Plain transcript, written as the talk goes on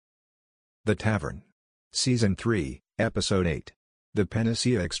The Tavern. Season 3, Episode 8. The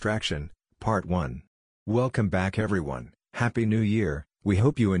Panacea Extraction, Part 1. Welcome back everyone, Happy New Year, we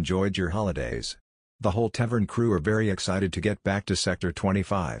hope you enjoyed your holidays. The whole Tavern crew are very excited to get back to Sector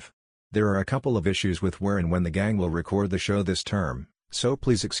 25. There are a couple of issues with where and when the gang will record the show this term, so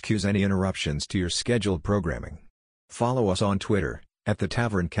please excuse any interruptions to your scheduled programming. Follow us on Twitter,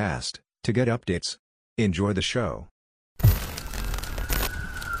 @TheTavernCast, to get updates. Enjoy the show.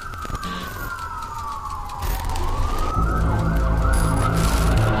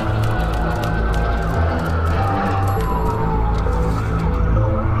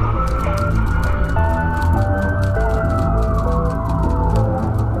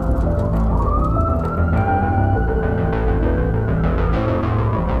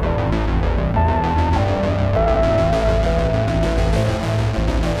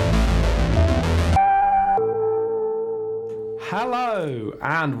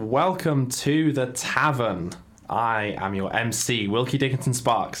 And welcome to The Tavern. I am your MC, Wilkie Dickinson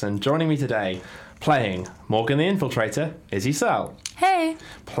Sparks, and joining me today, playing Morgan the Infiltrator, Izzy Searle. Hey.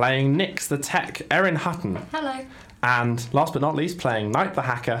 Playing Nix the Tech, Erin Hutton. Hello. And last but not least, playing Knight the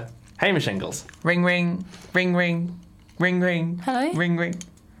Hacker, Hamish Ingalls. Ring ring, ring ring, ring ring. Hello. Ring ring.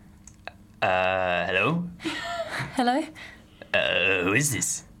 Hello? Hello. Who is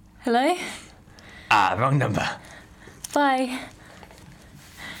this? Hello. Wrong number. Bye.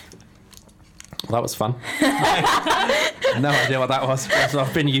 Well, that was fun. No idea what that was.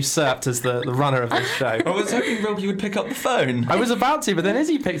 I've been usurped as the runner of this show. I was hoping Rob, you would pick up the phone. I was about to, but then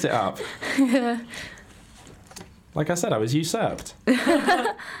Izzy picked it up. Like I said, I was usurped.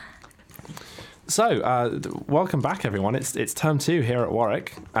 So, welcome back, everyone. It's term 2 here at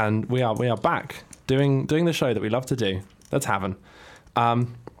Warwick, and we are back doing the show that we love to do, The Tavern.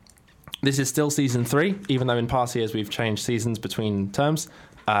 This is still season 3, even though in past years we've changed seasons between terms.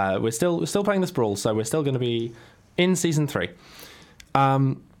 We're still playing this brawl, so we're still going to be in season 3.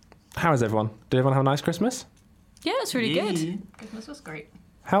 How is everyone? Did everyone have a nice Christmas? Yeah, it's really good. Christmas was great.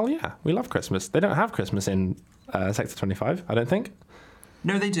 Hell yeah, we love Christmas. They don't have Christmas in Sector 25, I don't think.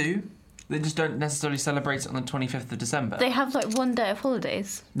 No, they do. They just don't necessarily celebrate it on the 25th of December. They have like one day of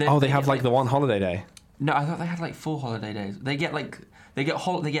holidays. They have like the one holiday day. No, I thought they had like 4 holiday days. They get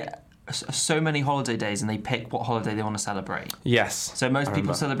so many holiday days, and they pick what holiday they want to celebrate. Yes. So most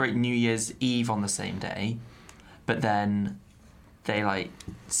people celebrate New Year's Eve on the same day, but then they like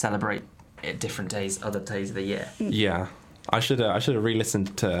celebrate at different days, other days of the year. Yeah. I should have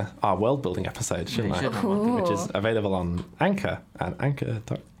re-listened to our world building episode, shouldn't I? Which is available on Anchor at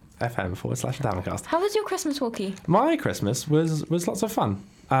anchor.fm/Taverncast. How was your Christmas, Walkie? My Christmas was lots of fun.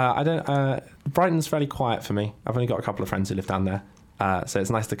 Brighton's fairly quiet for me. I've only got a couple of friends who live down there. So it's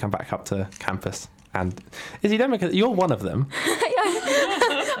nice to come back up to campus. And Izzy, don't make it, you're one of them.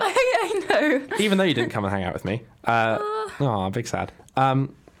 I know. Even though you didn't come and hang out with me. Big sad.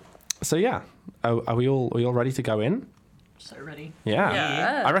 So yeah, are we all ready to go in? So ready.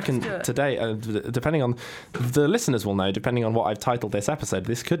 Yeah. I reckon today, depending on the listeners will know, depending on what I've titled this episode,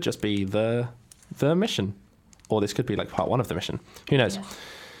 this could just be the mission, or this could be like part 1 of the mission. Who knows?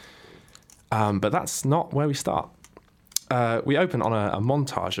 Yeah. But that's not where we start. We open on a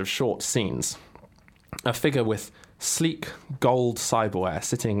montage of short scenes. A figure with sleek gold cyberware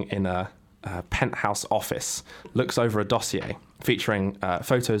sitting in a penthouse office looks over a dossier featuring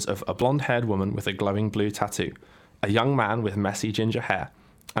photos of a blonde-haired woman with a glowing blue tattoo, a young man with messy ginger hair,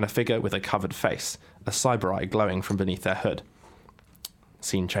 and a figure with a covered face, a cyber eye glowing from beneath their hood.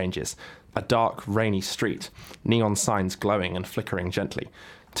 Scene changes. A dark, rainy street, neon signs glowing and flickering gently.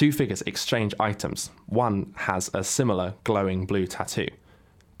 2 figures exchange items. One has a similar glowing blue tattoo.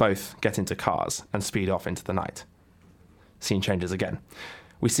 Both get into cars and speed off into the night. Scene changes again.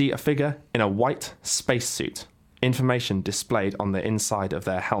 We see a figure in a white spacesuit, information displayed on the inside of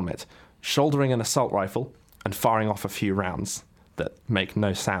their helmet, shouldering an assault rifle and firing off a few rounds that make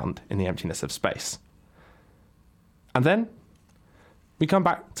no sound in the emptiness of space. And then we come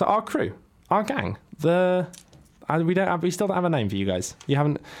back to our crew, our gang, we still don't have a name for you guys. You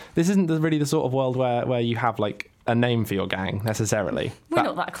haven't. This isn't really the sort of world where you have like a name for your gang necessarily. We're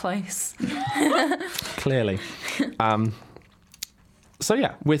not that close. Clearly. So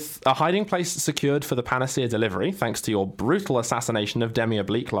yeah, with a hiding place secured for the Panacea delivery, thanks to your brutal assassination of Demi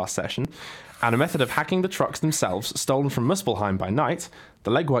Oblique last session, and a method of hacking the trucks themselves stolen from Muspelheim by night,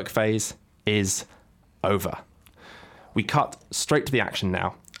 the legwork phase is over. We cut straight to the action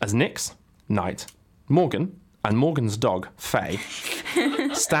now, as Nix, Knight, Morgan, and Morgan's dog, Faye,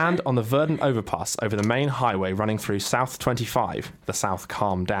 stand on the Verdant overpass over the main highway running through South 25, the South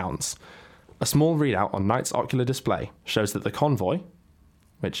Calm Downs. A small readout on Knight's ocular display shows that the convoy,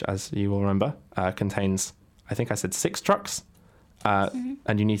 which, as you will remember, contains, I think I said 6 trucks,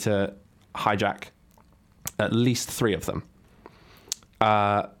 and you need to hijack at least 3 of them.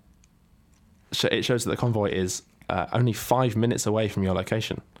 It shows that the convoy is only 5 minutes away from your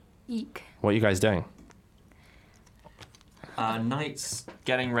location. Eek. What are you guys doing? Knight's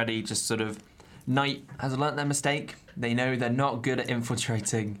getting ready, just sort of... Knight has learnt their mistake. They know they're not good at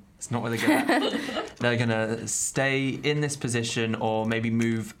infiltrating. It's not what they're good at. They're going to stay in this position or maybe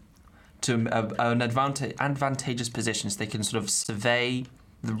move to an advantageous position so they can sort of survey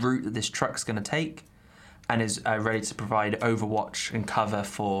the route that this truck's going to take and is ready to provide overwatch and cover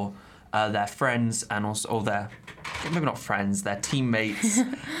for their friends and also all their... Maybe not friends, their teammates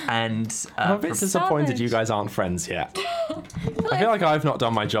and... I'm a bit disappointed you guys aren't friends yet. I feel like I've not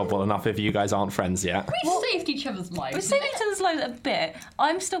done my job well enough if you guys aren't friends yet. We saved each other's lives. We're saving each other's lives a bit.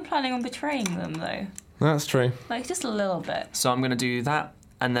 I'm still planning on betraying them, though. That's true. Like, just a little bit. So I'm going to do that,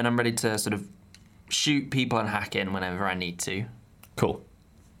 and then I'm ready to sort of shoot people and hack in whenever I need to. Cool.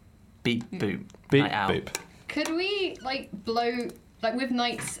 Beep, boop. Beep, Night out. boop. Could we, blow... with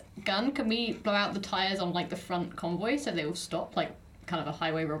Knight's gun, can we blow out the tyres on, the front convoy so they all stop? Kind of a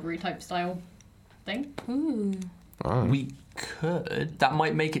highway robbery type style thing? Ooh. Oh. We could. That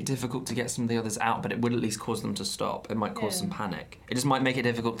might make it difficult to get some of the others out, but it would at least cause them to stop. It might cause some panic. It just might make it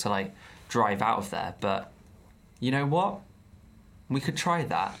difficult to, drive out of there, but you know what? We could try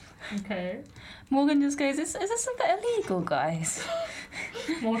that. Okay. Morgan just goes, is this a bit illegal, guys?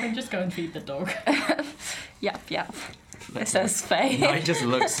 Morgan, just go and feed the dog. Yep. It says Faye. Knight just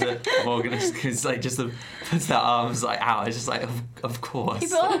looks at Morgan and puts their arms out. It's just of course. Yeah,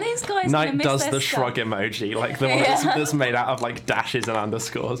 but all these guys Knight gonna miss does their the stuff. shrug emoji, the one that's made out of dashes and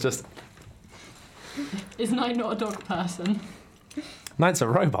underscores. Just Is Knight not a dog person? Knight's a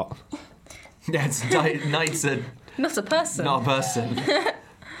robot. Yeah, Knight's Not a person. not a person.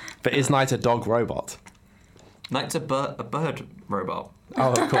 But is Knight a dog robot? Knight's a bird robot.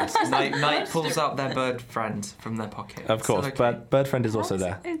 Oh, of course. Knight pulls out their bird friend from their pocket. Of course. It's okay. Bird friend is also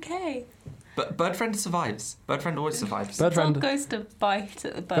there. Okay. But bird friend survives. Bird friend always survives. Bird friend. Dog goes to bite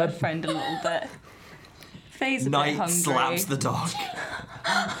at the bird friend a little bit. Faye's a bit Knight hungry. slaps the dog.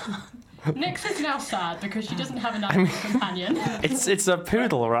 Nyx is now sad because she doesn't have a natural companion. It's a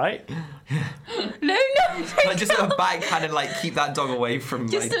poodle, right? No. Just a backhand and keep that dog away from.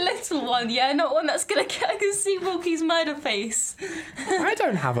 Just a little one, yeah, not one that's gonna. I can see Wilkie's murder face. I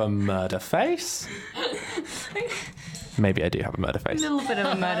don't have a murder face. Maybe I do have a murder A face. little bit of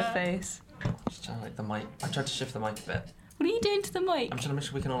a murder face. Just trying to the mic. I tried to shift the mic a bit. What are you doing to the mic? I'm trying to make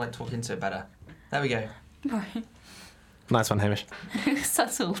sure we can all talk into it better. There we go. Right. Nice one, Hamish.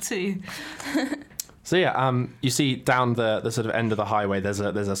 Subtle too. So yeah, you see down the sort of end of the highway, there's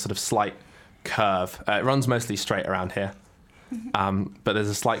a sort of slight curve. It runs mostly straight around here, but there's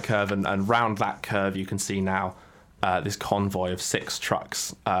a slight curve, and round that curve you can see now this convoy of 6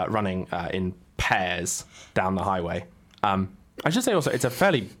 trucks running in pairs down the highway. I should say also it's a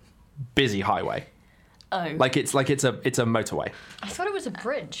fairly busy highway. Oh. It's a motorway. I thought it was a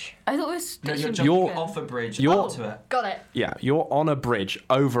bridge. I thought it was. No, you're some- jumping You're- off a bridge you're- onto it. Got it. Yeah, you're on a bridge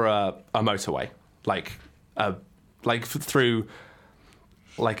over a motorway, through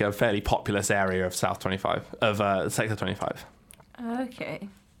a fairly populous area of Sector 25. Okay.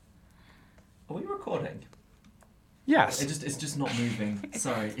 Are we recording? Yes. It's just not moving.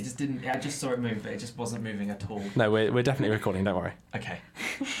 Sorry, it just didn't. I just saw it move, but it just wasn't moving at all. No, we're definitely recording. Don't worry. Okay.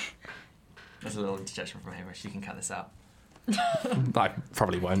 There's a little interjection from Hamish. You can cut this out. I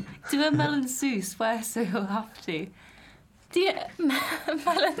probably won't. Do a Mel and Sue swear so you'll have to? Do you,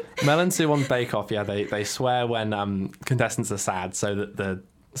 Mel Mel and Sue on Bake Off, yeah, they swear when contestants are sad, so that the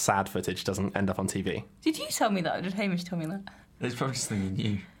sad footage doesn't end up on TV. Did you tell me that, or did Hamish tell me that? It's probably just something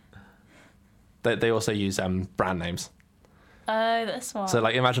you knew. They also use brand names. Oh, that's smart. So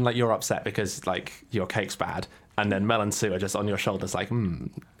imagine you're upset because your cake's bad, and then Mel and Sue are just on your shoulders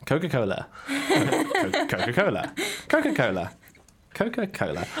Coca-Cola, Coca-Cola, Coca-Cola,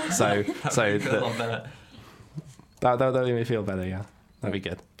 Coca-Cola. So that would make me feel better. Yeah, that'd be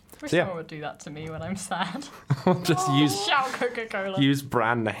good. Wish So, yeah. someone would do that to me when I'm sad. Just Shout Coca-Cola. use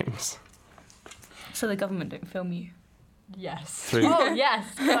brand names. So the government don't film you. Yes. Through- Oh, yes.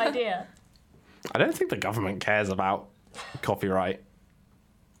 Good idea. I don't think the government cares about copyright.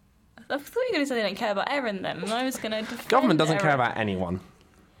 I thought you were going to say they don't care about Erin then, and I was going to defend Government doesn't care Erin. about anyone,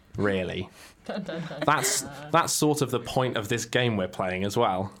 really. Dun, dun, dun. That's sort of the point of this game we're playing as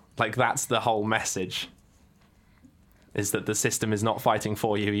well. That's the whole message. is that the system is not fighting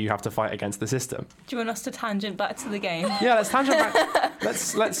for you. You have to fight against the system. Do you want us to tangent back to the game? Yeah, let's tangent back.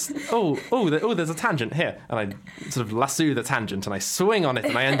 Let's. There's a tangent here, and I sort of lasso the tangent, and I swing on it,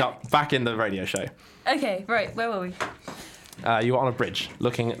 and I end up back in the radio show. Okay, right. Where were we? You are on a bridge,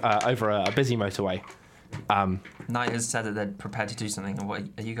 looking over a busy motorway. Knight has said that they're prepared to do something. And what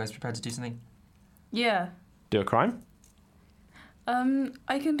are you guys prepared to do something? Yeah. Do a crime?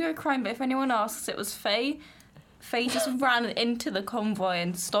 I can do a crime, but if anyone asks, it was Faye. Faye just ran into the convoy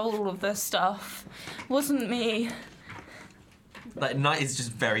and stole all of their stuff. Wasn't me. Like, Knight is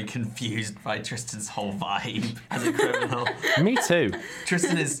just very confused by Tristan's whole vibe as a criminal. Me too.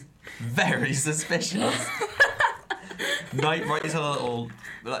 Tristan is very suspicious. Knight writes a little...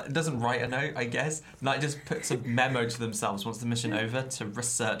 doesn't write a note, I guess. Knight just puts a memo to themselves once the mission over to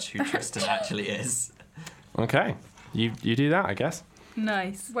research who Tristan actually is. Okay, you do that, I guess.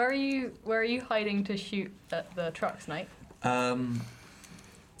 Nice. Where are you hiding to shoot at the trucks, Knight?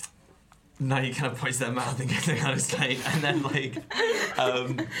 Knight kind of points their mouth and gets kind of straight, and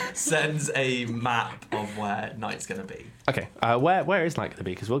then sends a map of where Knight's going to be. Okay, where is Knight going to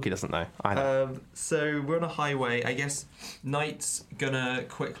be? Because Wilkie doesn't know either. So we're on a highway. I guess Knight's gonna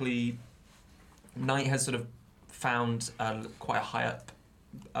quickly. Knight has sort of found quite a high up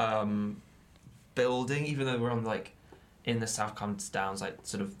building, even though we're on in the South Commons Downs. Like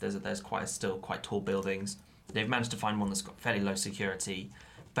sort of there's still quite tall buildings. They've managed to find one that's got fairly low security,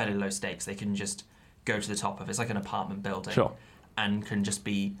 fairly low stakes. They can just go to the top of it. It's like an apartment building. Sure. And can just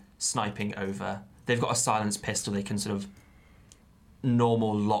be sniping over. They've got a silenced pistol. They can sort of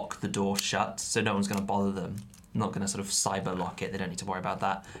normal lock the door shut, so no one's going to bother them. Not going to sort of cyber lock it. They don't need to worry about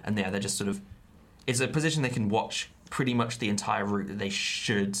that. And yeah, they're just sort of... It's a position they can watch pretty much the entire route that they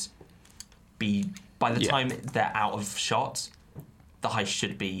should be... By the time they're out of shot, the heist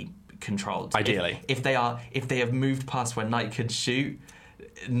should be controlled. Ideally. If they have moved past where Knight could shoot,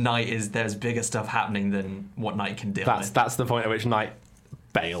 there's bigger stuff happening than what Knight can deal with. That's the point at which Knight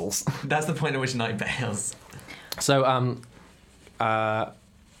bails. That's the point at which Knight bails. So, can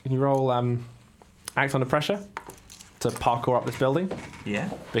you roll act under pressure to parkour up this building? Yeah.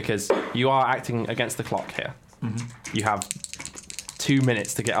 Because you are acting against the clock here. Mm-hmm. You have 2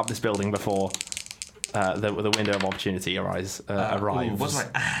 minutes to get up this building before the window of opportunity arrives. Ooh, what do I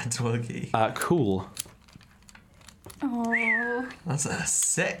add, Wilkie? Cool. Oh. That's a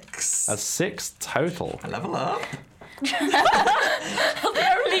 6. A 6 total. I level up. The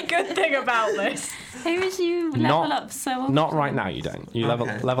only good thing about this. Who is you level up so often? Not right now. You don't. You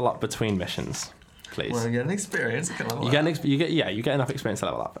Okay. level up between missions, please. Well, you get an experience. You can level You up. get enough experience to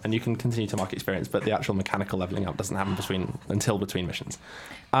level up, and you can continue to mark experience. But the actual mechanical leveling up doesn't happen until between missions.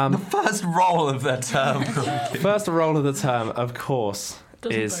 The first roll of the term. First roll of the term, of course,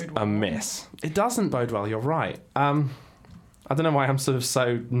 Doesn't is bode well. a miss. It doesn't bode well. You're right. I don't know why I'm sort of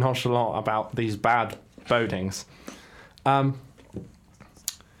so nonchalant about these bad bodings. What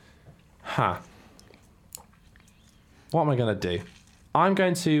am I going to do? I'm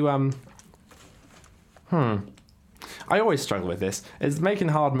going to... I always struggle with this. Making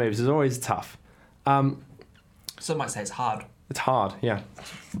hard moves is always tough. Some might say it's hard. It's hard, yeah.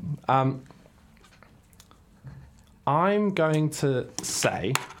 I'm going to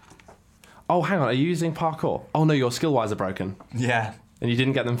say... Oh, hang on. Are you using parkour? Oh, no, your skill wires are broken. Yeah. And you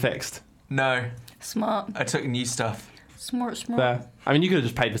didn't get them fixed. No. Smart. I took new stuff. Smart. There. I mean, you could have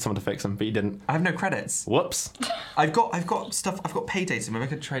just paid for someone to fix them, but you didn't. I have no credits. Whoops. I've got stuff. I've got pay dates. Maybe I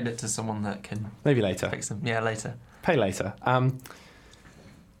could trade it to someone that can Maybe later. fix them. Yeah, later. Pay later. I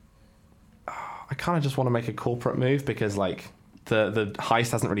kind of just want to make a corporate move because, the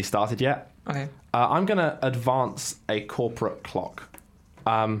heist hasn't really started yet. Okay. I'm going to advance a corporate clock.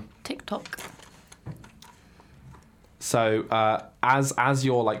 TikTok. So as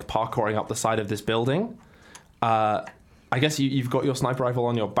you're parkouring up the side of this building, I guess you've got your sniper rifle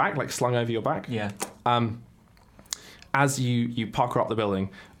on your back, slung over your back. Yeah. As you parkour up the building,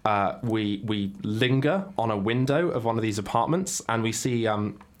 we linger on a window of one of these apartments, and we see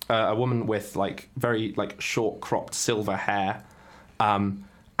a woman with very short cropped silver hair, and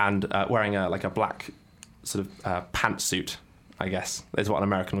wearing a black sort of pantsuit. I guess is what an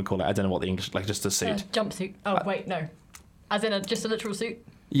American would call it. I don't know what the English just a suit. Jumpsuit. Oh, wait, no. As in just a literal suit?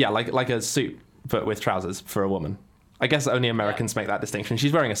 Yeah, like a suit, but with trousers for a woman. I guess only Americans make that distinction.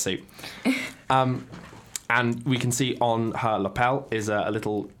 She's wearing a suit. And we can see on her lapel is a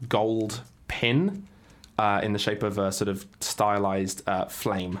little gold pin in the shape of a sort of stylized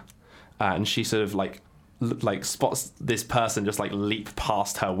flame. And she sort of spots this person just leap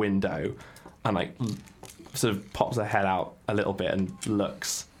past her window and sort of pops her head out a little bit and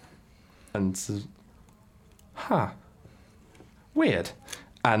looks and says, weird,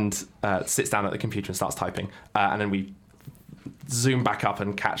 and sits down at the computer and starts typing. And then we zoom back up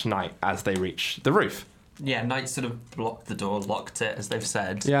and catch Knight as they reach the roof. Yeah, Knight sort of blocked the door, locked it, as they've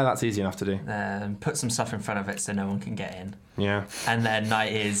said. Yeah, that's easy enough to do. Put some stuff in front of it so no one can get in. Yeah. And then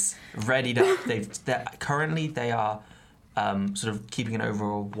Knight is ready to. Currently they are sort of keeping an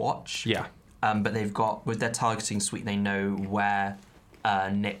overall watch. Yeah. But they've got, with their targeting suite, they know where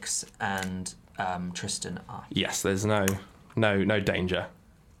Nyx and Tristan are. Yes, there's no danger.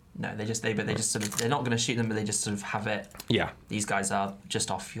 No, they just sort of, they're not going to shoot them, but they just sort of have it. Yeah. These guys are just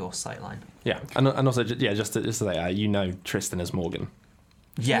off your sight line. Yeah, and also just to say, you know Tristan as Morgan.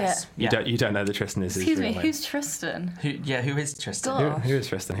 Yes. You don't know that Tristan is his Excuse real me, name. who's Tristan? Who is Tristan? God. Who is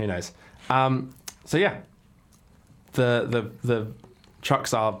Tristan? Who knows? So yeah, the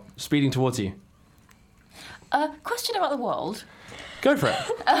trucks are speeding towards you. Question about the world. Go for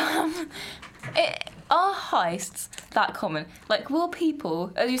it. Are heists that common? Like, will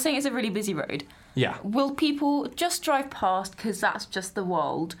people, as you're saying it's a really busy road, Yeah. will people just drive past because that's just the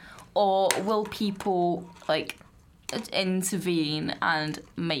world? Or will people, like, intervene and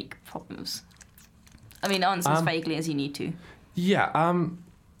make problems? I mean, answer as vaguely as you need to. Yeah.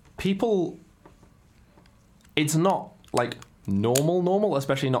 People. It's not like normal,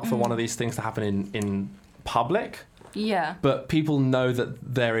 especially not for one of these things to happen in public. Yeah. But people know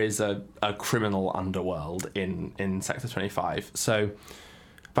that there is a criminal underworld in Sector 25. So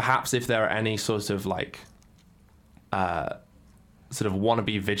perhaps if there are any sort of like sort of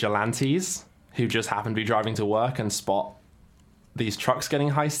wannabe vigilantes who just happen to be driving to work and spot these trucks getting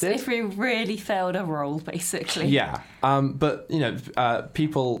heisted. If we really failed a roll, basically. Yeah. But,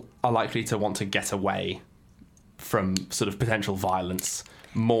 people are likely to want to get away from sort of potential violence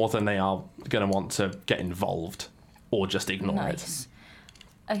more than they are going to want to get involved or just ignore it. Nice.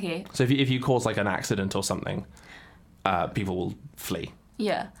 Okay. So if you cause like an accident or something, people will flee.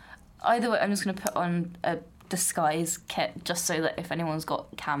 Yeah. Either way, I'm just going to put on a disguise kit just so that if anyone's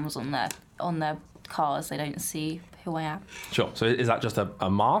got cameras on their cars, they don't see who I am. Sure. So is that just a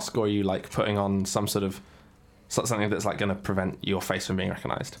mask, or are you like putting on some sort of something that's like going to prevent your face from being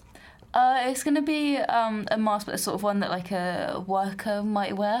recognised? It's going to be a mask, but the sort of one that like a worker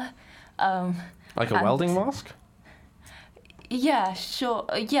might wear. Like a welding mask? Yeah, sure.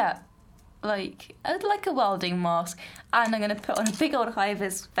 Yeah, like a welding mask, and I'm going to put on a big old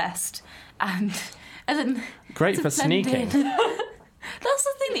high-vis vest, and then Great to for blend sneaking. in. That's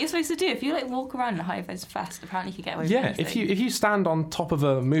the thing that you're supposed to do. If you like walk around in a high-vis vest, apparently you can get away with Yeah, anything. if you stand on top of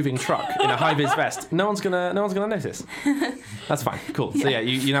a moving truck in a high vis vest, no one's gonna notice. That's fine, cool. So yeah,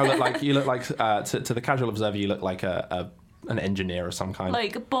 you look like to the casual observer, you look like an engineer of some kind.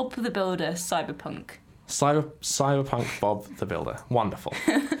 Like Bob the Builder, cyberpunk. Cyberpunk Bob the Builder, wonderful.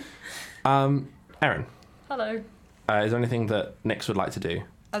 Erin, Hello. is there anything that Nyx would like to do?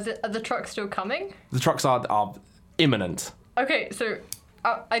 Are the trucks still coming? The trucks are imminent. Okay, so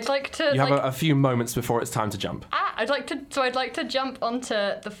I'd like to. You have a few moments before it's time to jump. I'd like to jump onto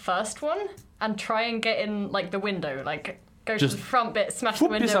the first one and try and get in like the window, like go Just to the front bit, smash the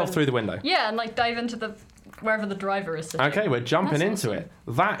Whoop window. yourself and- through the window. Yeah, and like dive into wherever the driver is sitting. Okay, we're jumping That's into it.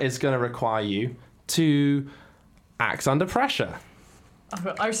 That is going to require you to act under pressure.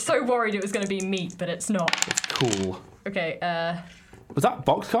 I was so worried it was going to be meat, but it's not. Cool. Okay, Was that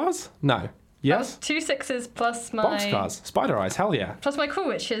boxcars? No. Yes? 2 6s plus my Boxcars. Spider eyes, hell yeah. plus my cool,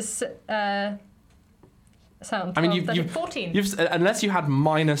 which is sound. I mean, 12, you've 14. unless you had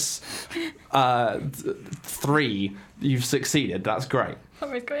minus 3, you've succeeded. That's great. I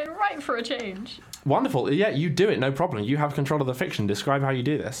was going right for a change. Wonderful. Yeah, you do it, no problem. You have control of the fiction. Describe how you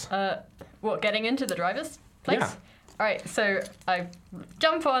do this. What, getting into the driver's place? Yeah. Alright, so I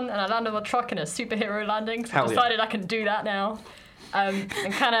jump on and I land on the truck in a superhero landing, so Hell I yeah. decided I can do that now. And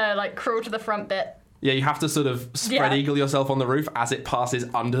kind of like crawl to the front bit. Yeah, you have to sort of spread Yeah. eagle yourself on the roof as it passes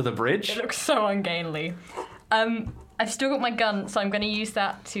under the bridge. It looks so ungainly. I've still got my gun, so I'm going to use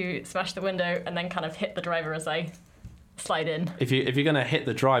that to smash the window and then kind of hit the driver as I slide in. If you're going to hit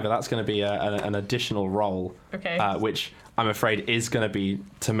the driver, that's going to be an additional roll, Okay. which I'm afraid is going to be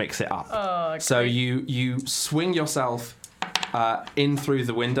to mix it up. Oh, So great. you swing yourself in through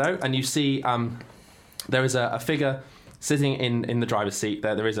the window, and you see there is a figure sitting in the driver's seat.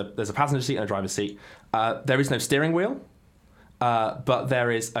 There's a passenger seat and a driver's seat. There is no steering wheel, but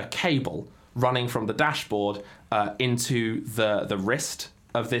there is a cable running from the dashboard into the wrist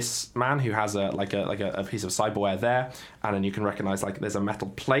of this man who has a piece of cyberware there, and then you can recognize like there's a metal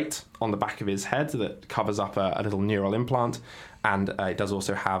plate on the back of his head that covers up a little neural implant, and it does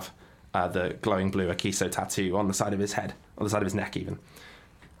also have the glowing blue Akiso tattoo on the side of his head, on the side of his neck even.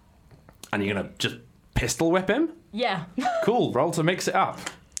 And you're gonna just pistol whip him? Yeah. Cool. Roll to mix it up.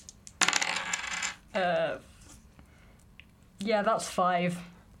 Yeah, that's 5.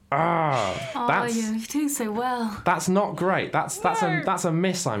 Oh, That's you're doing so well. that's not great. That's a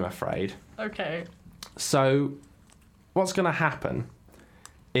miss, I'm afraid. Okay. So, what's going to happen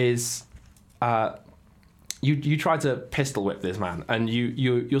is, you try to pistol whip this man, and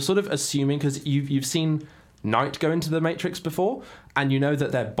you're sort of assuming, because you've seen Knight go into the Matrix before, and you know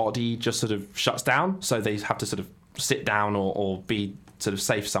that their body just sort of shuts down, so they have to sort of sit down or be sort of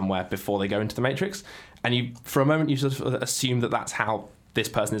safe somewhere before they go into the Matrix. And you, for a moment, you sort of assume that that's how this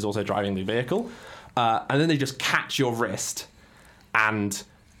person is also driving the vehicle, and then they just catch your wrist and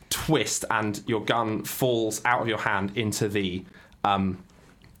twist, and your gun falls out of your hand into the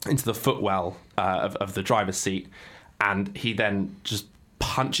footwell of the driver's seat, and he then just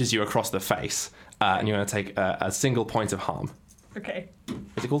punches you across the face, and you're going to take a single point of harm. Okay.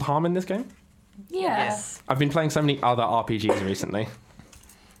 Is it called harm in this game? Yes. I've been playing so many other RPGs recently.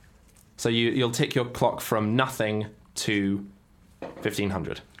 So you'll tick your clock from nothing to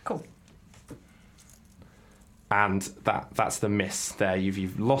 1500. Cool. And that's the miss there.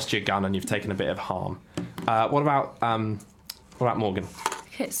 You've lost your gun and you've taken a bit of harm. What about Morgan?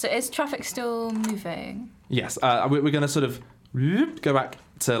 Okay, so is traffic still moving? Yes, we're going to sort of go back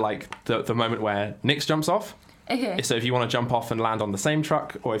to like the moment where Nix jumps off. Okay. So if you want to jump off and land on the same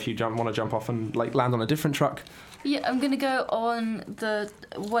truck, or if you want to jump off and like land on a different truck. Yeah, I'm gonna go on the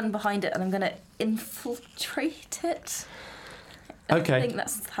one behind it, and I'm gonna infiltrate it. Okay. I think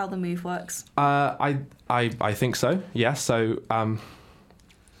that's how the move works. I think so. Yeah. So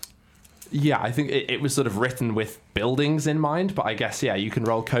yeah, I think it was sort of written with buildings in mind, but I guess yeah, you can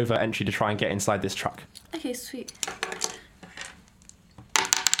roll covert entry to try and get inside this truck. Okay, sweet.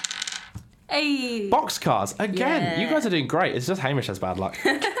 Hey. Boxcars again. Yeah. You guys are doing great. It's just Hamish has bad luck.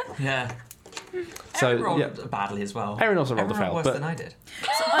 Yeah. So Aaron rolled yeah, badly as well. Aaron also rolled a fail, worse but than I did.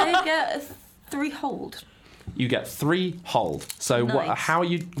 So I get a 3 hold. you get 3 hold. So Nice.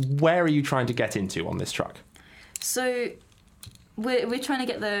 where are you trying to get into on this truck? So we're trying to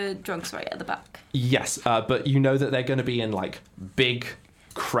get the drugs right at the back. Yes, but you know that they're going to be in like big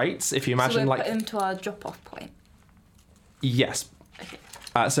crates. If you imagine so we're like putting them to our drop-off point. yes. Okay.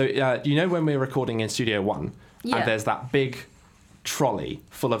 So you know when we're recording in Studio One, Yeah. and there's that big trolley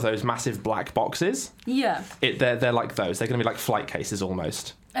full of those massive black boxes. Yeah. They're like those. They're going to be like flight cases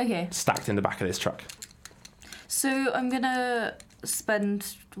almost, Okay. stacked in the back of this truck. So I'm gonna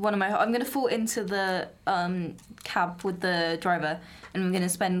spend one of my. I'm gonna fall into the cab with the driver, and I'm gonna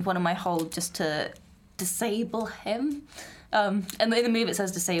spend one of my hold just to disable him. And in the move it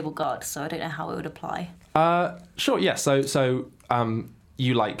says disable guard, so I don't know how it would apply. Sure. Yeah. So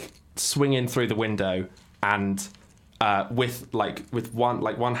you like swing in through the window and with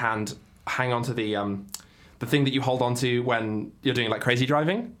one hand hang onto the thing that you hold onto when you're doing like crazy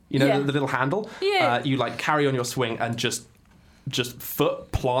driving. You know, Yeah. the little handle. Yeah. You like carry on your swing and just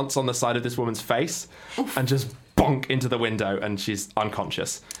foot plants on the side of this woman's face and just bonk into the window, and she's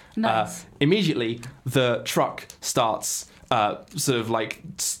unconscious. Nice. Immediately, the truck starts sort of like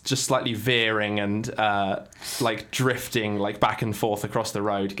just slightly veering and like drifting like back and forth across the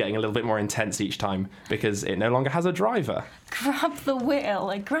road, getting a little bit more intense each time because it no longer has a driver. Grab the wheel.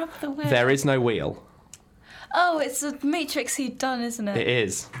 I grab the wheel. There is no wheel. Oh, it's a Matrixy done, isn't it? It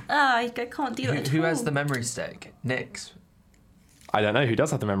is. I can't do that at Who has all. the memory stick? Nix. I don't know who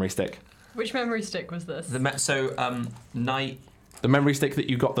does have the memory stick. Which memory stick was this? Knight. The memory stick that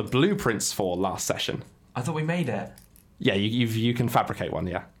you got the blueprints for last session. I thought we made it. Yeah, you can fabricate one.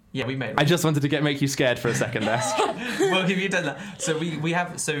 Yeah. Yeah, we made it. I just wanted to make you scared for a second there. Well, have you done that? So we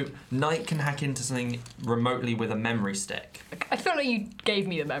have. So Knight can hack into something remotely with a memory stick. I feel like you gave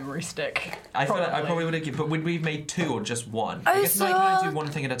me the memory stick. I feel like I probably would have given, but would we have made 2 or just 1? Oh, I guess Knight can only so- do one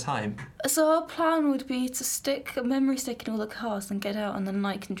thing at a time. So our plan would be to stick a memory stick in all the cars and get out, and then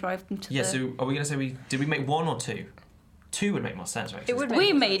Knight can drive them to Yeah. the... So are we going to say did we make 1 or 2? 2 would make more sense, right? It would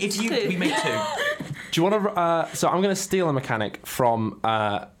We make made If two. we made 2. Do you want to? So I'm going to steal a mechanic from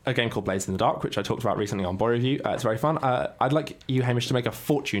a game called Blades in the Dark, which I talked about recently on Boy Review. It's very fun. I'd like you, Hamish, to make a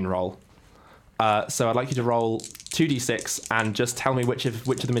fortune roll. So I'd like you to roll 2d6 and just tell me which of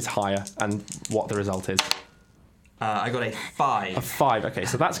them is higher and what the result is. I got a 5. A 5. Okay,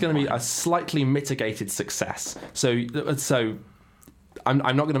 so that's going to be a slightly mitigated success. So I'm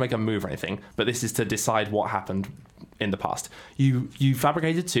not going to make a move or anything, but this is to decide what happened in the past. You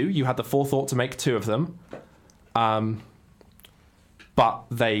fabricated 2. You had the forethought to make 2 of them, but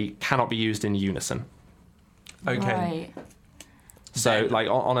they cannot be used in unison. Okay. Right. So, like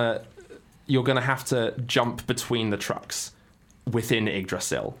you're going to have to jump between the trucks within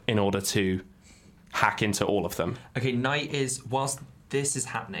Yggdrasil in order to hack into all of them. Okay, Knight is whilst this is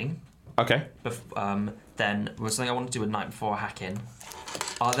happening. Okay. Then was something I want to do with Knight before I hack in.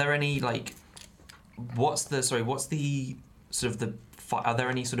 Are there any like? What's the sort of the? Are there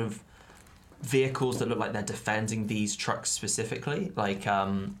any sort of vehicles that look like they're defending these trucks specifically? Like are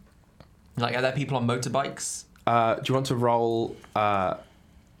there people on motorbikes? Do you want to roll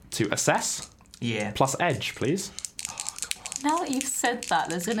to assess? Yeah. Plus edge, please. Now that you've said that,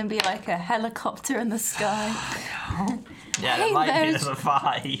 there's going to be like a helicopter in the sky. Yeah, Hey, that might be there's- a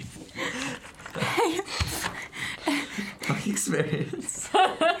 5. My experience.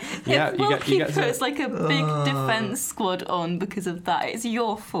 Yeah, Will you get to. it's like a big defense squad on because of that. It's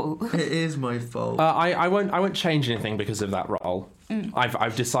your fault. It is my fault. I won't change anything because of that roll.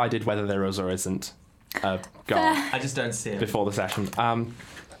 I've decided whether there is or isn't a guard I just don't see it. before the session.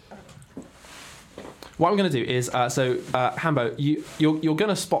 What I'm going to do is Hambo, you're going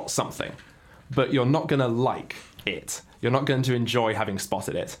to spot something, but you're not going to like it. You're not going to enjoy having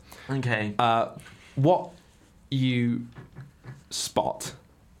spotted it. Okay. What you spot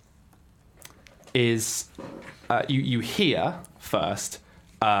is you hear first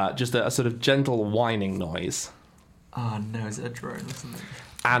just a sort of gentle whining noise, Oh no, is it a drone or something?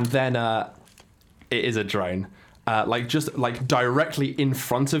 and then it is a drone, just directly in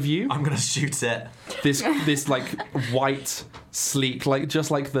front of you. I'm gonna shoot it. This like white, sleek,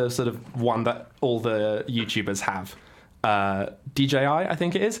 just like the sort of one that all the YouTubers have. DJI, I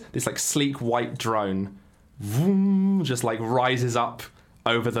think it is. This like sleek white drone, vroom, just like rises up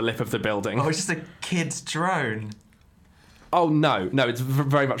over the lip of the building. Oh, it's just a kid's drone. Oh no, it's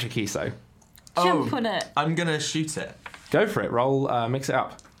very much a Kiso. Jump on it. I'm gonna shoot it. Go for it. Roll, mix it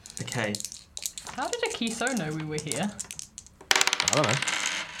up. Okay. How did Akiso know we were here? I don't know.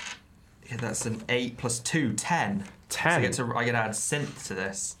 Yeah, that's an 8 plus 2, 10. 10. So I get to add synth to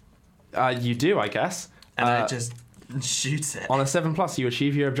this, You do, I guess. and I just shoot it. On a 7+, you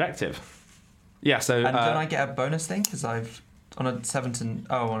achieve your objective. Yeah. So. And don't I get a bonus thing because I've on a 7 to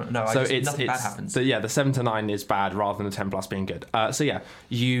nothing bad happens. The 7 to 9 is bad rather than the 10+ being good.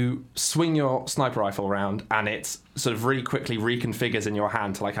 You swing your sniper rifle around and it sort of really quickly reconfigures in your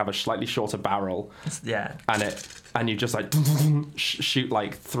hand to like have a slightly shorter barrel, Yeah. and you just like shoot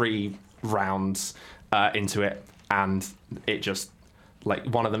like 3 rounds into it, and it just like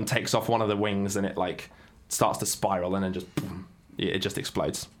one of them takes off one of the wings and it like starts to spiral and then just it just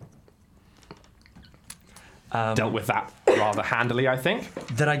explodes. Dealt with that rather handily, I think.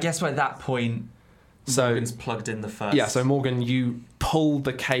 Then I guess at that point, So Morgan's plugged in the first. yeah, so Morgan, you pull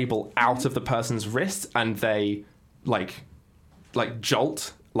the cable out of the person's wrist, and they like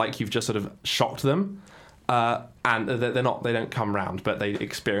jolt, like you've just sort of shocked them, and they don't come round, but they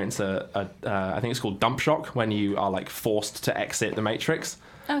experience a I think it's called dump shock when you are like forced to exit the matrix.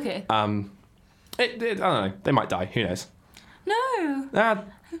 Okay. I don't know. They might die. Who knows? No.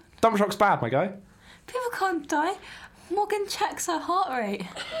 Dump shock's bad, my guy. People can't die. Morgan checks her heart rate.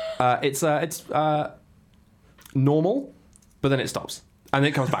 It's normal, but then it stops and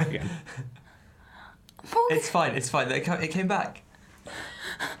then it comes back again. Morgan. It's fine. It came back.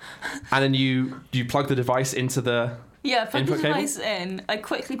 And then you plug the device into the Yeah, put the Input cable? device in. I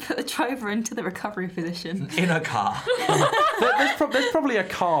quickly put the driver into the recovery position. In a car. there's probably a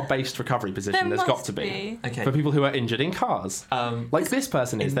car-based recovery position. There's got to be. Okay. For people who are injured in cars. Like this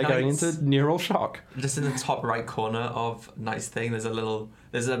person is. in They're going Knights- into neural shock. Just in the top right corner of Knight's thing, there's a little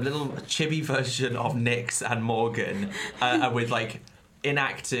chibi version of Nyx and Morgan with like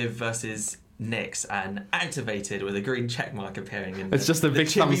inactive versus Nyx and activated with a green check mark appearing. In It's just a big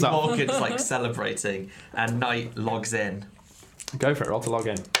chibi thumbs up. Morgan's like celebrating, and Knight logs in. Go for it. Roll to log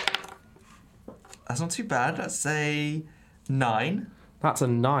in. That's not too bad. That's a 9. That's a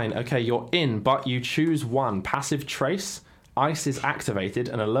 9. Okay, you're in, but you choose one. Passive trace, ice is activated,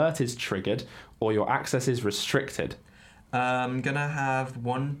 an alert is triggered, or your access is restricted. I'm gonna have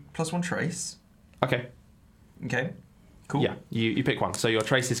 1 plus 1 trace. Okay. Okay. Cool. Yeah, you pick one. So your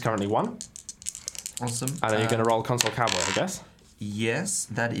trace is currently 1, Awesome. and then you're going to roll console cowboy, I guess. Yes,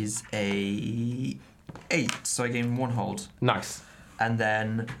 that is a 8. So I gain 1 hold. Nice. And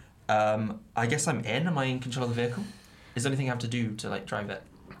then I guess I'm in. Am I in control of the vehicle? Is there anything I have to do to like drive it?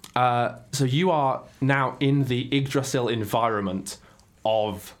 So you are now in the Yggdrasil environment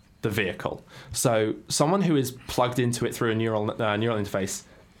of the vehicle. So someone who is plugged into it through a neural interface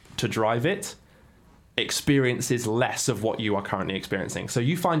to drive it experiences less of what you are currently experiencing. So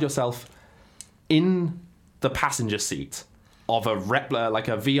you find yourself in the passenger seat of a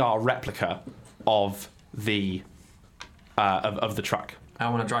VR replica of the of the truck. I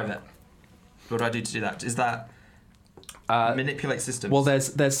want to drive it. What do I do to do that? Is that Manipulate systems. Well,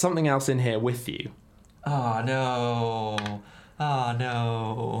 there's something else in here with you. Oh no. Oh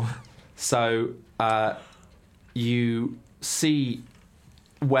no. So you see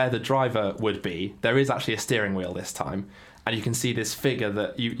where the driver would be. There is actually a steering wheel this time, and you can see this figure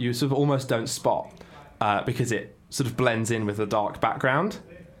that you sort of almost don't spot because it sort of blends in with the dark background,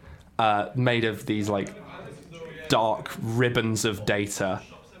 made of these like dark ribbons of data,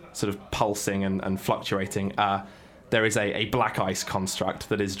 sort of pulsing and fluctuating. There is a black ice construct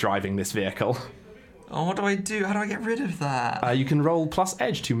that is driving this vehicle. Oh, what do I do? How do I get rid of that? You can roll plus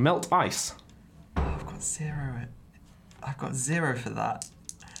edge to melt ice. Oh, I've got 0. I've got 0 for that.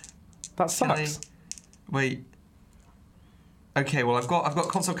 That sucks. Wait. Okay, well I've got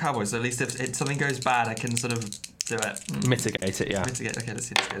console cowboy, so at least if something goes bad, I can sort of do it. Mitigate it, yeah. Mitigate. Okay, let's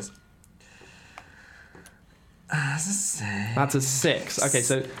see how this goes. That's a 6. That's a 6. Okay,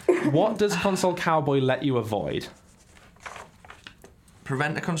 so what does console cowboy let you avoid?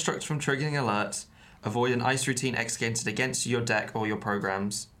 Prevent a construct from triggering alerts. Avoid an ice routine executed against your deck or your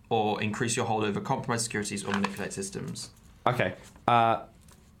programs, or increase your hold over compromised securities or manipulate systems. Okay.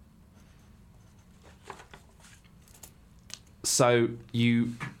 So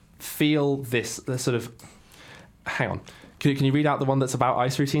you feel this sort of... Hang on. Can you read out the one that's about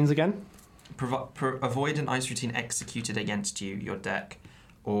ice routines again? Avoid an ice routine executed against you, your deck,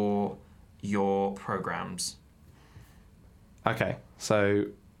 or your programs. Okay, so...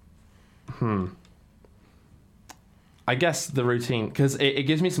 I guess the routine... Because it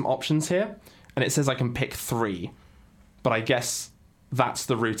gives me some options here, and it says I can pick 3. But I guess that's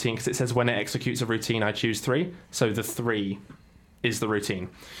the routine, because it says when it executes a routine, I choose 3. So the 3 is the routine.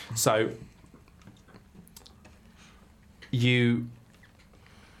 So you...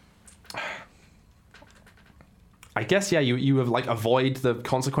 I guess, yeah, you have, like, avoid the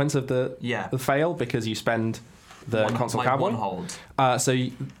consequence of the fail because you spend the console cowboy. One hold. So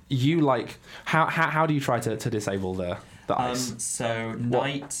you like... How do you try to disable the ice? So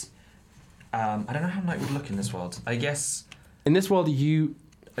Knight... I don't know how Knight would look in this world. I guess... In this world,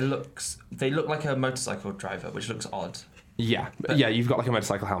 they look like a motorcycle driver, which looks odd. Yeah. Yeah, you've got, like, a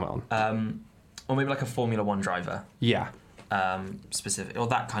motorcycle helmet on. Or maybe, like, a Formula 1 driver. Yeah. Specific, or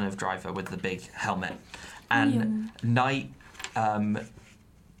that kind of driver with the big helmet. And Knight, I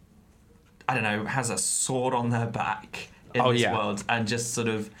don't know, has a sword on their back in this world and just sort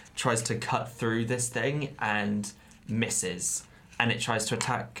of tries to cut through this thing and misses. And it tries to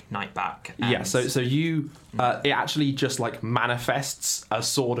attack Knight back. Yeah, so you... it actually just, like, manifests a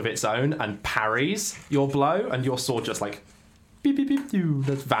sword of its own and parries your blow, and your sword just, like, beep, beep, beep, beep,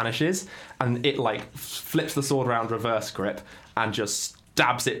 that vanishes, and it, like, flips the sword around reverse grip and just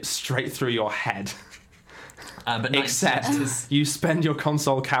stabs it straight through your head. But except you spend your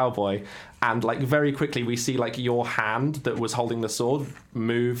console cowboy, and, like, very quickly we see, like, your hand that was holding the sword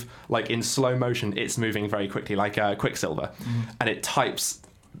move, like, in slow motion. It's moving very quickly, like Quicksilver, and it types,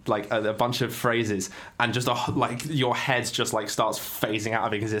 like, a bunch of phrases, and just like your head just, like, starts phasing out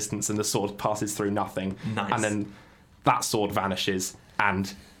of existence, and the sword passes through nothing. Nice. And then that sword vanishes,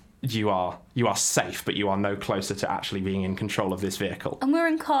 and you are safe, but you are no closer to actually being in control of this vehicle. And we're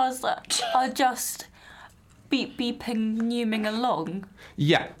in cars that are just beep beeping, numing along.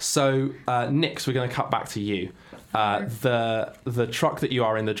 Yeah, so Nix, we're going to cut back to you. The truck that you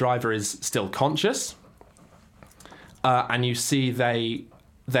are in, the driver is still conscious, and you see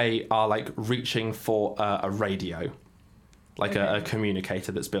they are, like, reaching for a radio, like a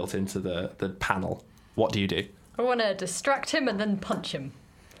communicator that's built into the panel. What do you do? I want to distract him and then punch him.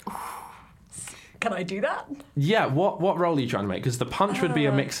 Can I do that? Yeah, what roll are you trying to make? Because the punch would be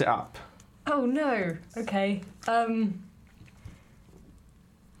a mix it up. Oh no. Okay. I'm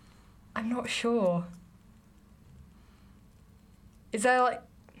not sure. Is there, like...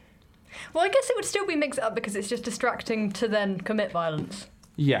 Well, I guess it would still be mix it up because it's just distracting to then commit violence.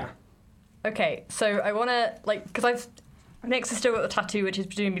 Yeah. Okay, so I want to, like, because Nix has still got the tattoo, which is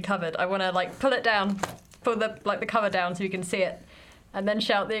presumably covered. I want to, like, pull it down, pull the cover down so you can see it, and then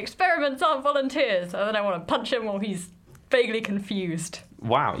shout, "The experiments aren't volunteers!" And then I want to punch him while he's vaguely confused.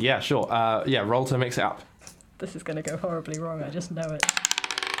 Wow, yeah, sure. Yeah, roll to mix it up. This is going to go horribly wrong, I just know it.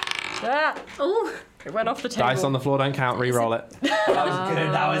 Ah! Oh, It went off the table. Dice on the floor don't count, re-roll it. That was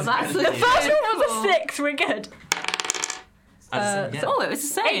good. That was that's good. The first one was a 6, we're good. Oh, it was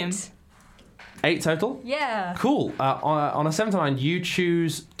the same. 8. 8 total? Yeah. Cool. On a 7 to 9, you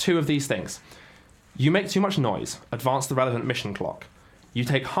choose 2 of these things. You make too much noise. Advance the relevant mission clock. You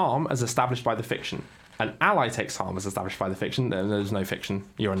take harm as established by the fiction. An ally takes harm as established by the fiction. There's no fiction.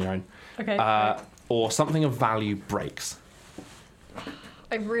 You're on your own. Okay. Or something of value breaks.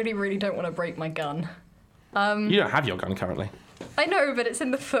 I really, really don't want to break my gun. You don't have your gun currently. I know, but it's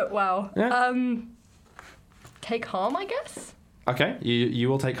in the foot. Wow. Yeah. Take harm, I guess. Okay, you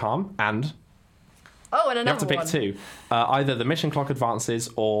will take harm, and Oh, and you have another to pick one. two. Either the mission clock advances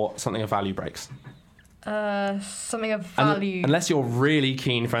or something of value breaks. Something of value. Unless you're really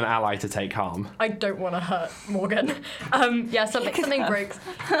keen for an ally to take harm. I don't want to hurt Morgan. Yeah, something breaks.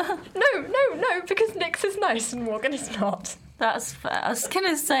 No, because Nyx is nice and Morgan is not. That's fair. I was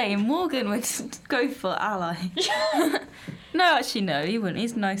gonna say Morgan would go for ally. No, actually, no, he wouldn't.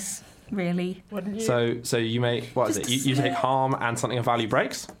 He's nice, really. Wouldn't you? So you may what is it? You take harm and something of value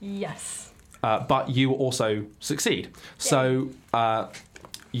breaks. Yes. But you also succeed. So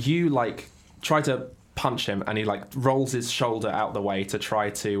you like try to punch him, and he like rolls his shoulder out the way to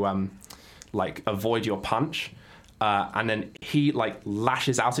try to like avoid your punch, and then he like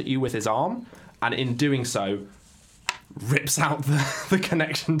lashes out at you with his arm, and in doing so, rips out the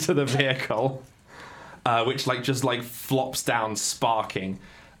connection to the vehicle, which like just like flops down, sparking.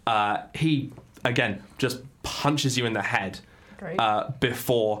 He again just punches you in the head. Great.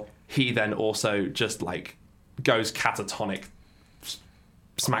 Before he then also just like goes catatonic,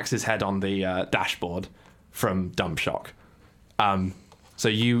 smacks his head on the dashboard from dump shock. So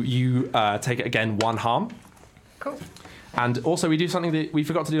you take it again, one harm. Cool. And also we do something that we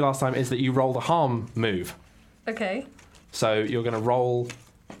forgot to do last time, is that you roll the harm move. Okay. So you're going to roll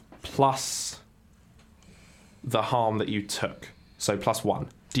plus the harm that you took. So +1.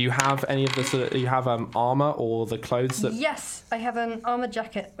 Do you have any of the do you have armor or the clothes that? Yes, I have an armor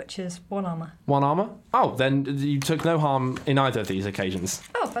jacket, which is 1 armor. 1 armor? Oh, then you took no harm in either of these occasions.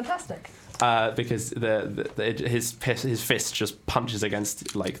 Oh, fantastic. Because his fist just punches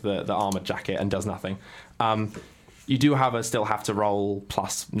against like the armor jacket and does nothing. You do still have to roll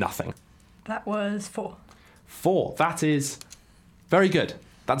plus nothing. That was 4. 4. That is very good.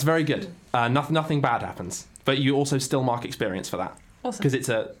 That's very good. Nothing bad happens, but you also still mark experience for that. Awesome. Because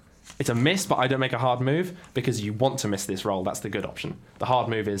it's a miss, but I don't make a hard move because you want to miss this roll. That's the good option. The hard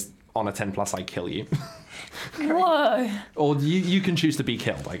move is on a 10+, I kill you. Whoa. Or you can choose to be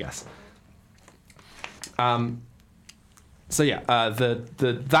killed, I guess. So yeah,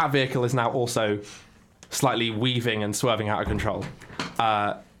 that vehicle is now also slightly weaving and swerving out of control.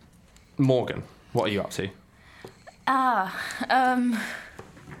 Morgan, what are you up to?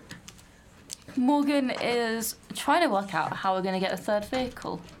 Morgan is trying to work out how we're going to get a third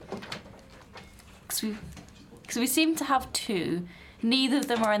vehicle. Because we seem to have 2. Neither of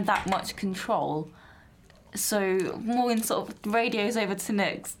them are in that much control. So Morgan sort of radios over to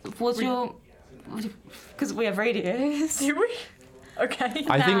Nyx. Because we have radios. Do we? Okay.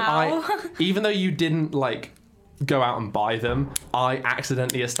 I think even though you didn't like go out and buy them, I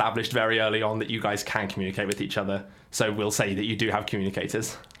accidentally established very early on that you guys can communicate with each other. So we'll say that you do have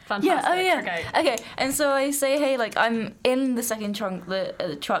communicators. Fantastic. Yeah, oh yeah. Okay, and so I say, hey, like, I'm in the second truck,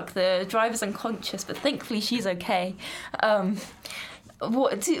 the driver's unconscious, but thankfully she's okay.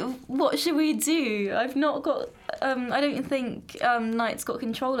 What should we do? I've not got, I don't think Knight's got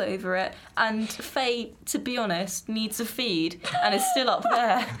control over it, and Faye, to be honest, needs a feed, and is still up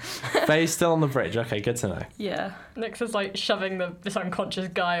there. Faye's still on the bridge, okay, good to know. Yeah. Nyx is like shoving this unconscious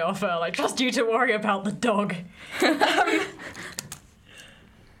guy off her, like, trust you to worry about the dog.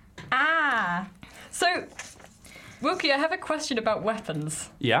 So, Wilkie, I have a question about weapons.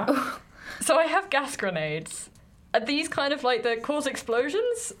 Yeah? So I have gas grenades. Are these kind of like that cause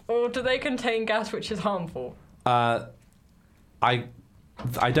explosions, or do they contain gas which is harmful? I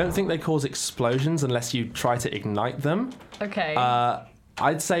don't think they cause explosions unless you try to ignite them. Okay.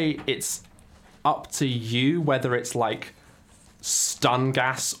 I'd say it's up to you whether it's like stun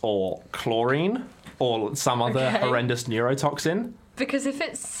gas or chlorine or some other horrendous neurotoxin. Because if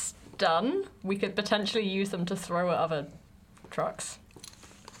it's stun, we could potentially use them to throw at other trucks.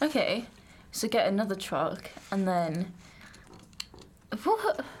 Okay, so get another truck, and then...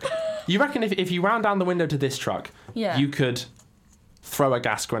 What? You reckon if you round down the window to this truck, Yeah. you could throw a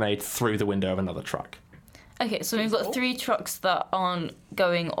gas grenade through the window of another truck? Okay, so we've got 3 trucks that aren't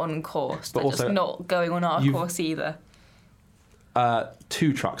going on course. But They're also just not going on our course either.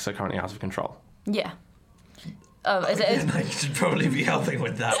 2 trucks are currently out of control. Yeah. Is it? I should probably be helping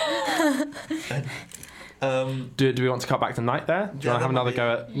with that. Do we want to cut back to night there? Do you want to have another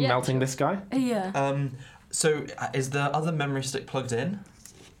go at melting this guy? Yeah. So is the other memory stick plugged in?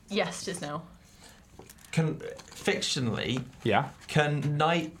 Yes, just now. Fictionally, Yeah. can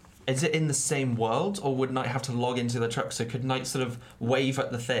Knight... Is it in the same world, or would Knight have to log into the truck? So could Knight sort of wave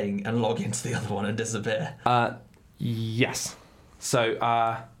at the thing and log into the other one and disappear? Yes. So,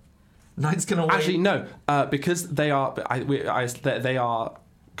 Knight's gonna wave... actually, no, because they are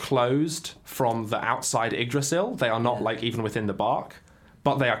closed from the outside Yggdrasil. They are not like even within the bark,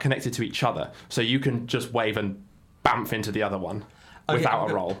 but they are connected to each other. So you can just wave and bamf into the other one without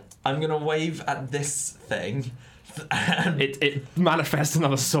a roll. I'm going to wave at this thing. And It manifests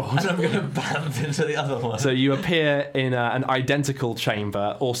another sword. I'm going to bamf into the other one. So you appear in an identical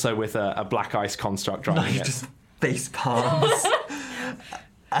chamber, also with a black ice construct driving it. Just face palms.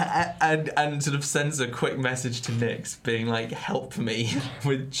 and sort of sends a quick message to Nyx being like, help me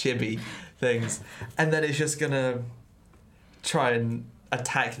with chibi things. And then it's just going to try and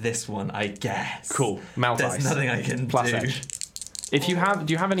attack this one, I guess. Cool. Melt There's ice. nothing I can Plus do. edge. Do you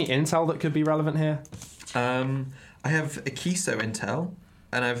have any intel that could be relevant here? I have a Kiso intel,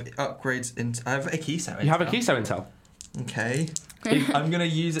 and I have upgrades. I have a Kiso intel. You have a Kiso intel. Okay. I'm going to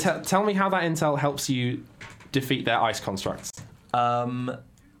use it. Tell me how that intel helps you defeat their ice constructs.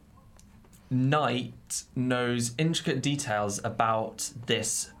 Knight knows intricate details about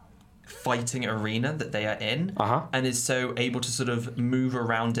this fighting arena that they are in, and is so able to sort of move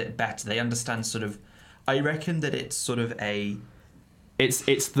around it better. They understand sort of. I reckon that it's sort of a.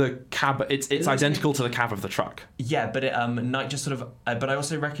 It's the cab. It's identical to the cab of the truck. Yeah, but Knight just sort of. But I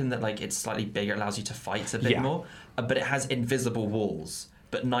also reckon that like it's slightly bigger, it allows you to fight a bit more. But it has invisible walls.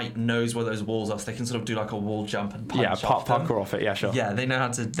 But Knight knows where those walls are, so they can sort of do like a wall jump and punch off them. parkour off it. Yeah, sure. Yeah, they know how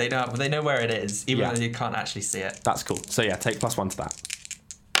to. They know where it is, even though you can't actually see it. That's cool. So yeah, take +1 to that.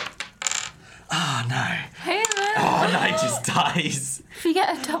 Oh no! Hey there. Oh, Knight just dies. If you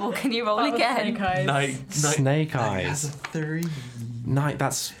get a double, can you roll That was again? Snake Eyes. Knight Snake Knight eyes. has a 3. Knight,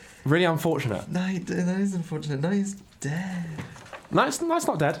 that's really unfortunate. Knight, that is unfortunate. Knight's dead. Knight's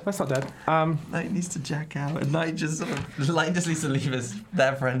not dead. That's not dead. Knight needs to jack out, and Knight just sort of needs to leave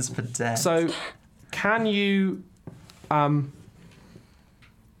their friends for dead. So, can you?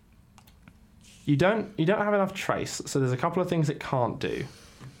 You don't have enough trace. So there's a couple of things it can't do.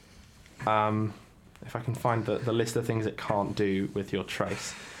 If I can find the list of things it can't do with your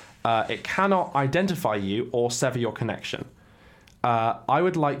trace, it cannot identify you or sever your connection. I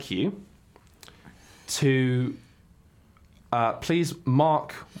would like you to please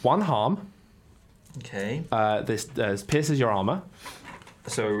mark 1 harm. Okay. This pierces your armor.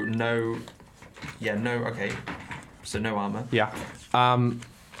 So no. Yeah. No. Okay. So no armor. Yeah. I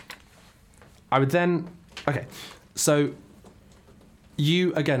would then. Okay. So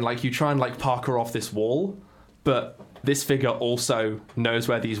you again, like, you try and like parkour off this wall, but this figure also knows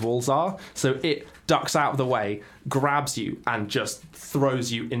where these walls are, so it ducks out of the way, grabs you, and just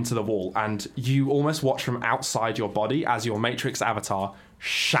throws you into the wall. And you almost watch from outside your body as your Matrix avatar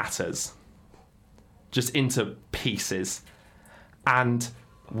shatters, just into pieces. And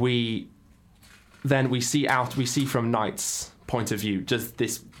we see from Knight's point of view just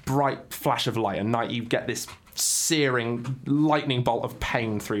this bright flash of light, and Knight, you get this searing lightning bolt of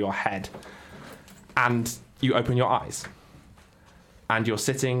pain through your head, and you open your eyes, and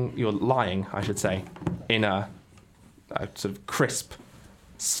you're lying, I should say, in a sort of crisp,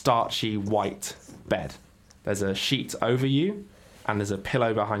 starchy white bed. There's a sheet over you, and there's a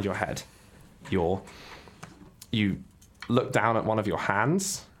pillow behind your head. You look down at one of your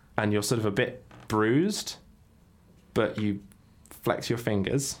hands, and you're sort of a bit bruised, but you flex your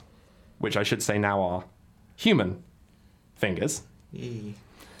fingers, which I should say now are human fingers.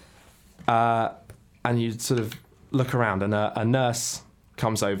 And you sort of look around, and a nurse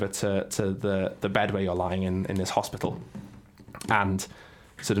comes over to the bed where you're lying in this hospital, and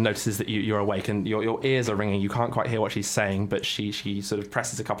sort of notices that you're awake, and your ears are ringing. You can't quite hear what she's saying, but she sort of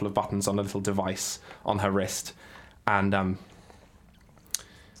presses a couple of buttons on a little device on her wrist, and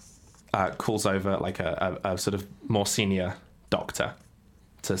calls over like a sort of more senior doctor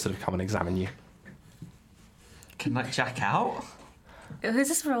to sort of come and examine you. Can I jack out? Is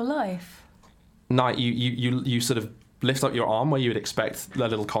this real life? Knight, you sort of lift up your arm where you would expect the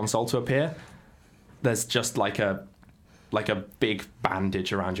little console to appear. There's just like a big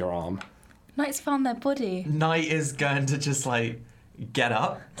bandage around your arm. Knight's found their body. Knight is going to just like get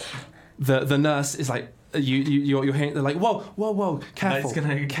up. The nurse is like, you're hearing, they're like, whoa, careful, Knight's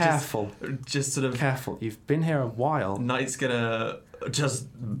gonna careful, just sort of careful. You've been here a while. Knight's gonna just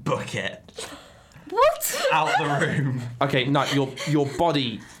book it What? out the room. Okay, Knight, your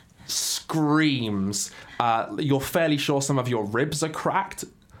body screams. You're fairly sure some of your ribs are cracked.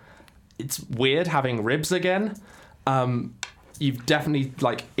 It's weird having ribs again. You've definitely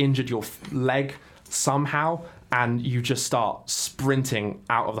like injured your leg somehow, and you just start sprinting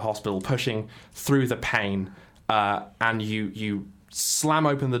out of the hospital, pushing through the pain, and you slam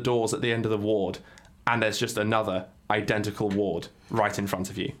open the doors at the end of the ward, and there's just another identical ward right in front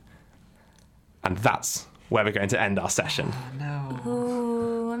of you. And that's where we're going to end our session. No.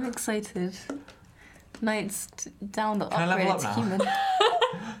 Ooh. I'm excited. Knight's down the Can I level upgrade up to now? human.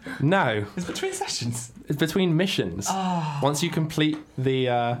 No, It's between sessions. it's between missions. Oh. Once you complete this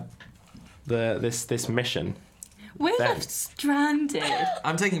mission, We're Then. left stranded.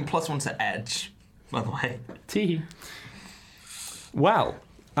 I'm taking +1 to edge, by the way. tee. Well,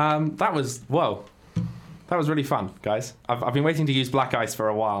 that was really fun, guys. I've been waiting to use Black Ice for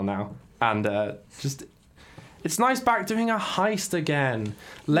a while now, and it's nice back doing a heist again.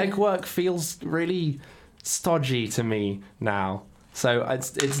 Legwork feels really stodgy to me now. So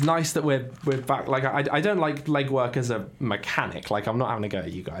it's nice that we're back. Like I don't like legwork as a mechanic. Like I'm not having a go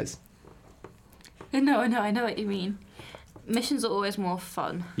at you guys. No, I know what you mean. Missions are always more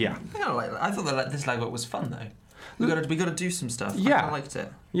fun. Yeah. I thought that this legwork was fun though. We got to do some stuff. Yeah. I liked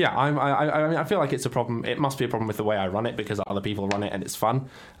it. Yeah, I mean, I feel like it's a problem. It must be a problem with the way I run it because other people run it and it's fun.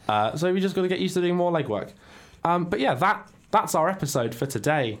 So we just got to get used to doing more legwork. But yeah, that's our episode for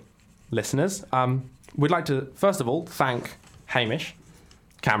today, listeners. We'd like to first of all thank Hamish,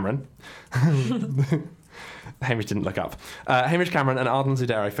 Cameron. Hamish didn't look up. Hamish Cameron and Arden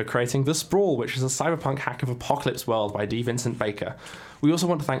Zudero for creating The Sprawl, which is a cyberpunk hack of Apocalypse World by D. Vincent Baker. We also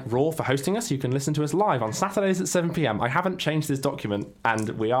want to thank Raw for hosting us. You can listen to us live on Saturdays at 7 p.m. I haven't changed this document, and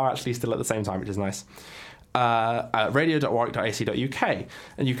we are actually still at the same time, which is nice. At radio.warwick.ac.uk,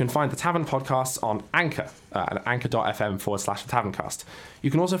 and you can find the Tavern podcasts on Anchor at anchor.fm/the Taverncast.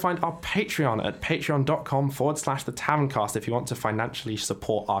 You can also find our Patreon at patreon.com/the Taverncast if you want to financially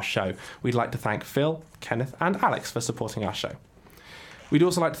support our show. We'd like to thank Phil, Kenneth, and Alex for supporting our show. We'd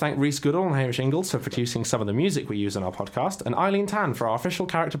also like to thank Rhys Goodall and Hamish Ingalls for producing some of the music we use in our podcast, and Eileen Tan for our official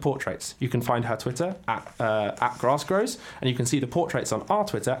character portraits. You can find her Twitter at GrassGrows, and you can see the portraits on our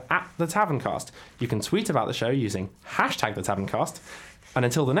Twitter at The Taverncast. You can tweet about the show using #The Taverncast. And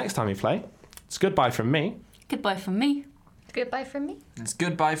until the next time we play, it's goodbye from me. Goodbye from me. Goodbye from me. It's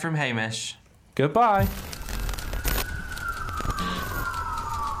goodbye from Hamish. Goodbye.